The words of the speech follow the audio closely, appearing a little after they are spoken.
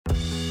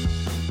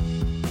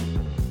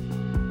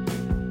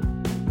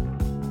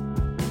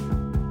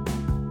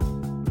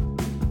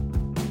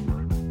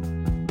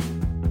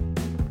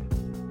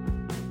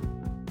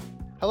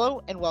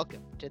Hello and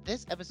welcome to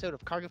this episode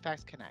of Cargo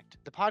Facts Connect,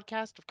 the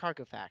podcast of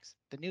Cargo Facts,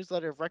 the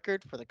newsletter of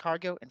record for the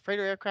cargo and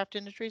freighter aircraft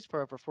industries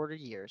for over 40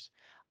 years.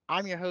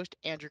 I'm your host,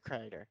 Andrew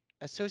Kreider,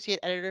 Associate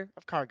Editor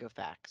of Cargo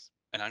Facts.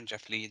 And I'm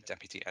Jeff Lee,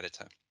 Deputy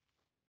Editor.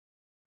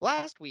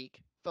 Last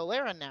week,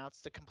 Volair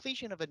announced the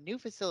completion of a new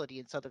facility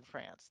in southern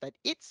France that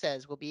it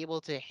says will be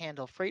able to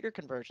handle freighter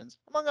conversions,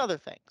 among other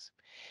things.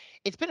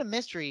 It's been a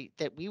mystery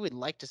that we would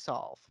like to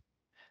solve.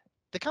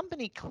 The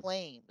company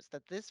claims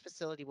that this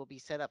facility will be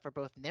set up for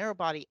both narrow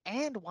body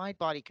and wide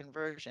body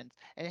conversions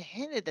and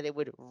hinted that it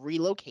would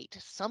relocate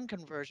some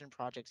conversion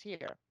projects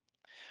here.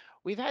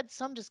 We've had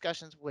some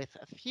discussions with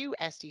a few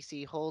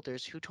STC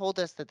holders who told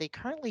us that they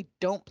currently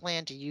don't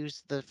plan to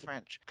use the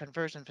French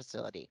conversion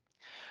facility.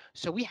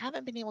 So we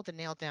haven't been able to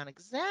nail down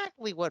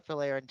exactly what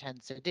Valair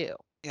intends to do.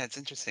 Yeah, it's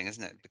interesting,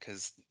 isn't it?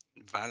 Because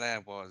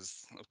Valair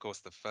was, of course,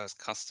 the first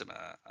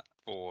customer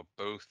for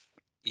both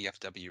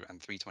EFW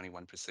and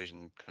 321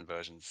 precision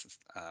conversions,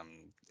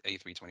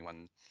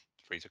 A321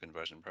 freighter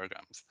conversion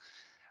programs.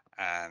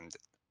 And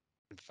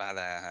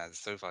Valair has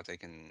so far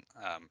taken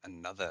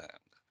another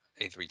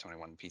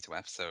A321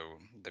 P2F, so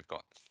they've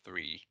got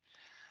three.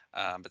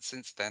 But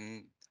since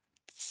then,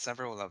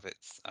 several of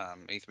its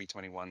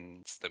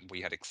A321s that we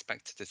had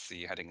expected to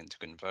see heading into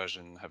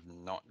conversion have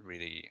not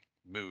really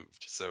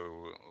moved.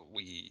 So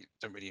we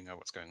don't really know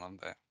what's going on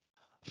there.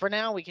 For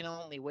now, we can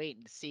only wait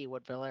and see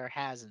what Valair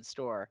has in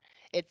store.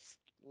 It's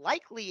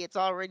likely it's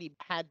already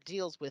had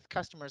deals with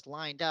customers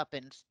lined up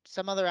and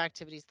some other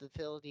activities the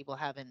facility will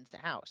have in the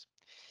house.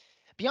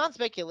 Beyond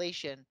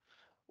speculation,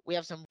 we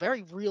have some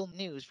very real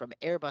news from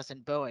Airbus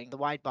and Boeing, the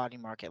wide body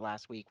market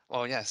last week.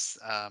 Well, yes,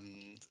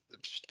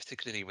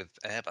 particularly with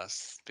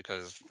Airbus,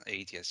 because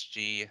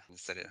ATSG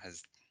said it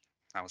has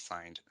now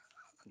signed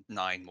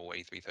nine more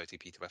A330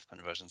 P2F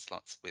conversion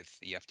slots with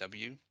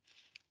EFW.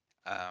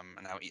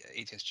 And now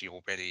ATSG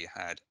already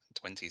had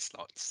 20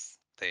 slots.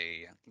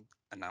 They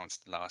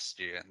announced last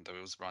year, and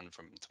those run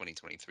from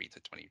 2023 to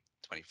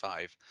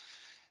 2025.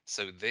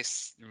 So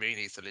this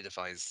really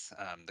solidifies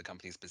the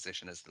company's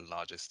position as the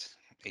largest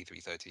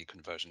A330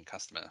 conversion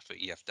customer for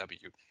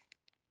EFW,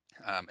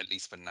 at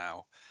least for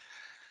now.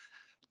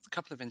 A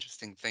couple of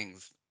interesting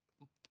things.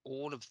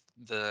 All of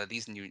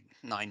these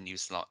nine new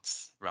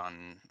slots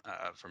run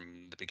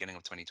from the beginning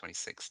of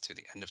 2026 to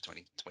the end of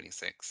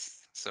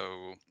 2026.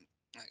 So,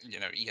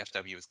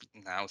 EFW is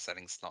now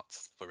selling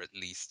slots for at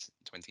least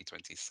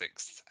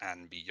 2026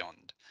 and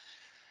beyond,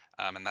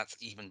 and that's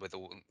even with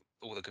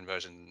all the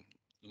conversion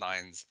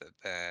lines that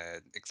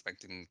they're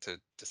expecting to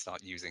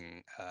start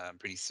using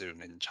pretty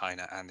soon in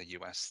China and the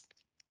US.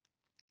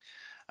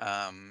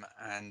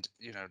 And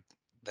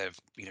there've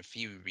been a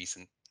few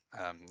recent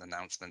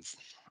announcements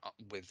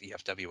with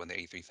EFW and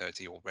the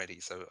A330 already.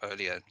 So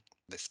earlier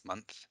this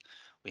month,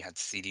 we had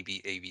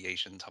CDB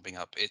Aviation topping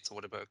up its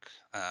order book,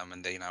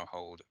 and they now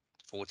hold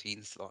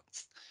 14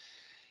 slots.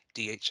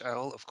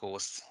 DHL, of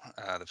course,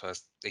 the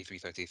first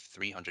A330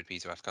 300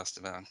 P2F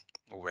customer,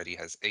 already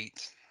has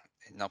eight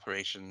in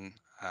operation,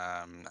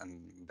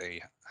 and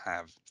they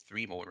have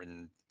three more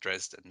in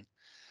Dresden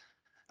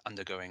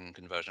undergoing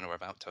conversion or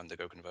about to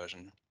undergo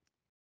conversion.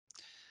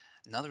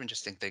 Another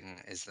interesting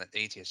thing is that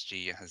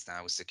ATSG has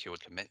now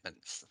secured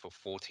commitments for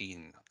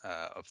 14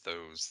 of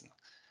those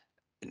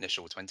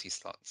initial 20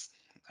 slots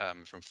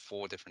from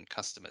four different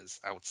customers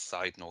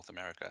outside North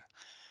America.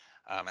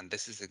 And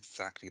this is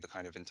exactly the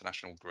kind of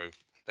international growth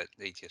that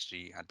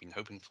ATSG had been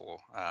hoping for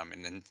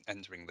in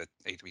entering the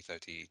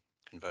A330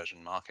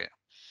 conversion market.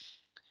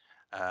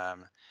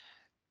 Um,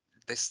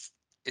 this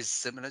is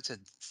similar to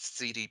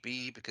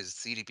CDB because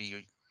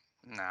CDB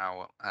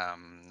now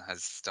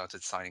has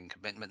started signing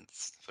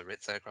commitments for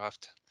its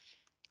aircraft,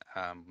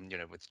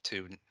 with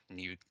two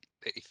new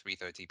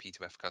A330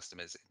 P2F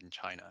customers in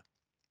China.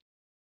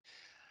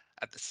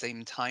 At the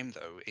same time,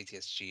 though,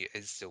 ATSG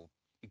is still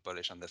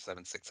bullish on the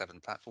 767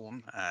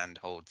 platform and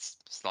holds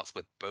slots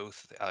with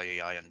both the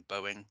IAI and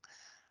Boeing.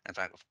 In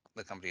fact,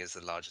 the company is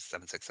the largest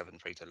 767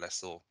 freighter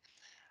lessor,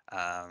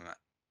 um,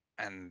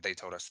 and they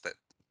told us that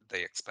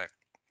they expect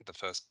the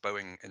first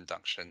Boeing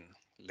induction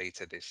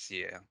later this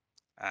year.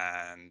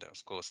 And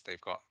of course, they've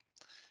got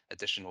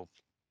additional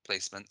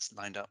placements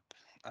lined up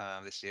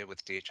this year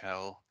with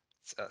DHL,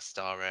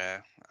 Star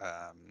Air,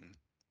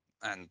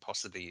 and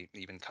possibly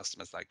even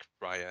customers like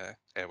Raya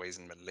Airways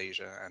in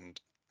Malaysia and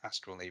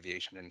Astral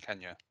Aviation in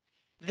Kenya.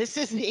 This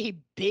is a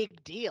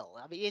big deal.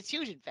 I mean, it's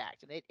huge, in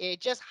fact, and it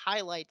just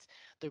highlights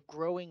the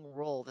growing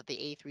role that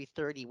the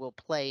A330 will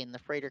play in the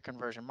freighter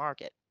conversion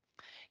market.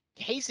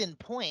 Case in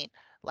point,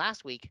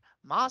 last week,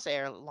 Moss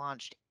Air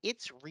launched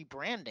its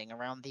rebranding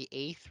around the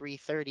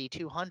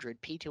A330-200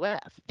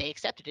 P2F. They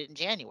accepted it in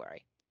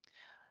January.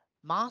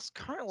 Moss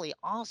currently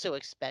also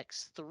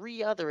expects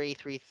three other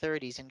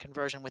A330s in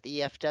conversion with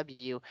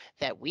EFW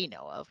that we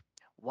know of,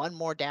 one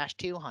more Dash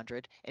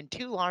 200 and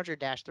two larger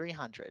Dash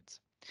 300s.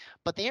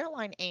 But the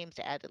airline aims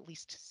to add at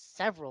least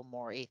several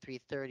more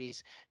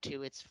A330s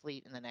to its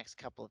fleet in the next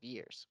couple of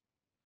years.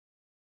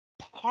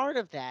 Part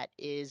of that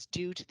is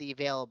due to the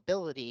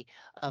availability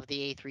of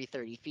the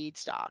A330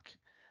 feedstock.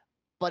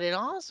 but it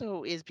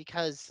also is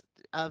because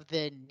of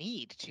the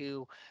need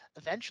to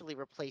eventually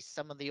replace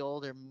some of the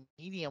older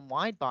medium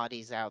wide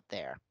bodies out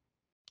there.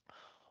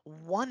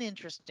 One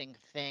interesting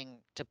thing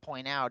to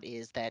point out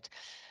is that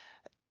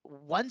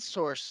one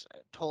source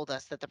told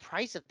us that the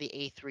price of the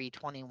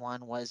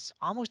A321 was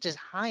almost as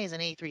high as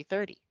an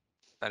A330.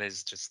 That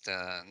is just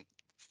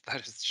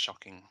that is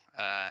shocking,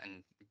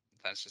 and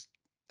that's just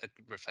a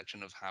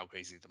reflection of how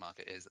crazy the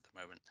market is at the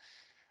moment.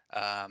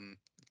 Um,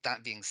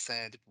 that being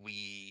said,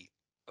 we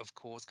of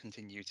course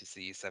continue to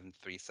see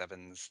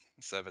 737s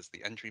serve as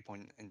the entry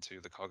point into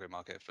the cargo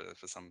market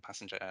for some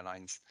passenger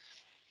airlines.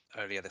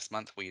 Earlier this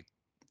month, we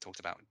talked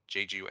about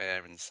Jeju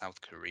Air in South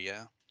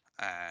Korea,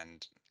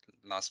 and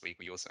last week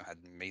we also had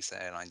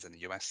Mesa Airlines in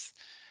the US,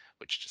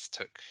 which just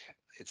took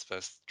its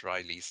first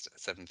dry leased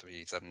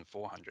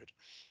 737-400.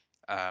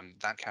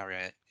 That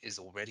carrier is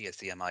already a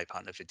CMI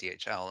partner for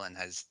DHL and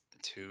has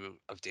two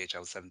of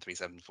DHL's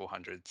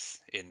 737-400s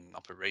in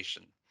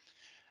operation.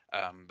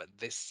 But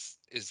this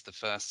is the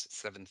first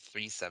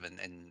 737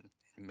 in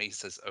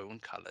Mesa's own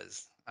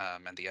colors,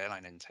 and the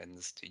airline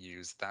intends to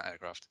use that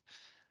aircraft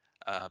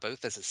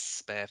both as a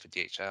spare for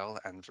DHL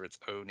and for its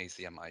own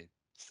ACMI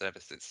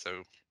services.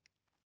 So,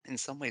 in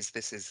some ways,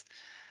 this is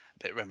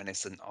a bit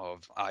reminiscent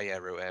of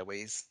iAero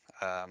Airways,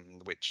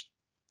 which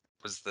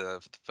was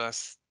the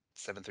first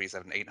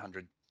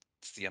 737-800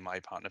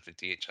 CMI partner for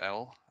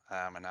DHL,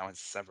 and now has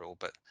several,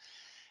 but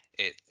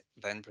it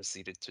then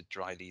proceeded to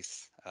dry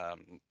lease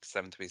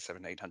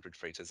 737-800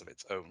 freighters of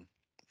its own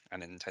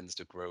and intends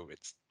to grow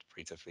its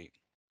freighter fleet.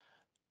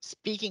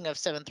 Speaking of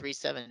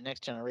 737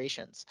 next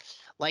generations,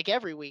 like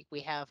every week, we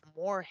have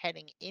more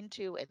heading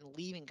into and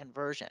leaving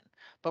conversion,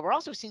 but we're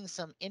also seeing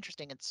some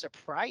interesting and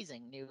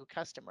surprising new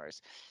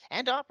customers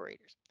and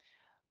operators.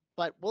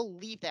 But we'll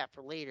leave that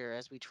for later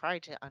as we try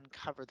to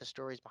uncover the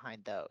stories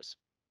behind those.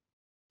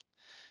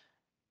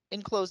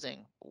 In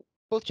closing,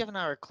 both Jeff and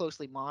I are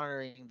closely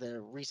monitoring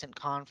the recent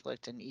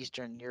conflict in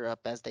Eastern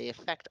Europe as they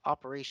affect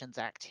operations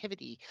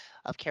activity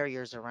of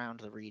carriers around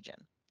the region,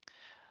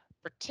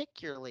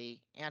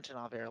 particularly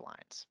Antonov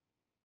Airlines.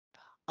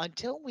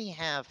 Until we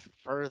have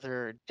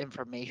further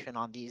information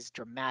on these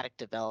dramatic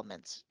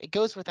developments, it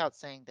goes without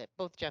saying that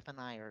both Jeff and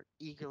I are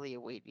eagerly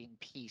awaiting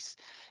peace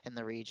in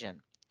the region.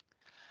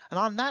 And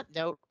on that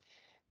note,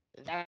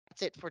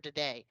 that's it for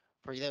today.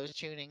 For those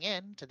tuning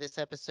in to this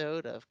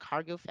episode of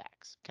Cargo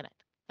Facts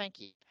Connect, thank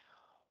you.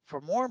 For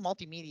more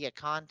multimedia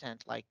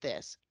content like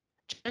this,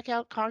 check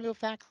out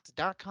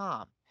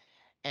cargofacts.com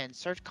and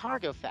search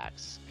Cargo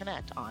Facts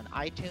Connect on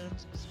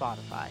iTunes,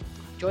 Spotify.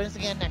 Join us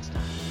again next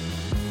time.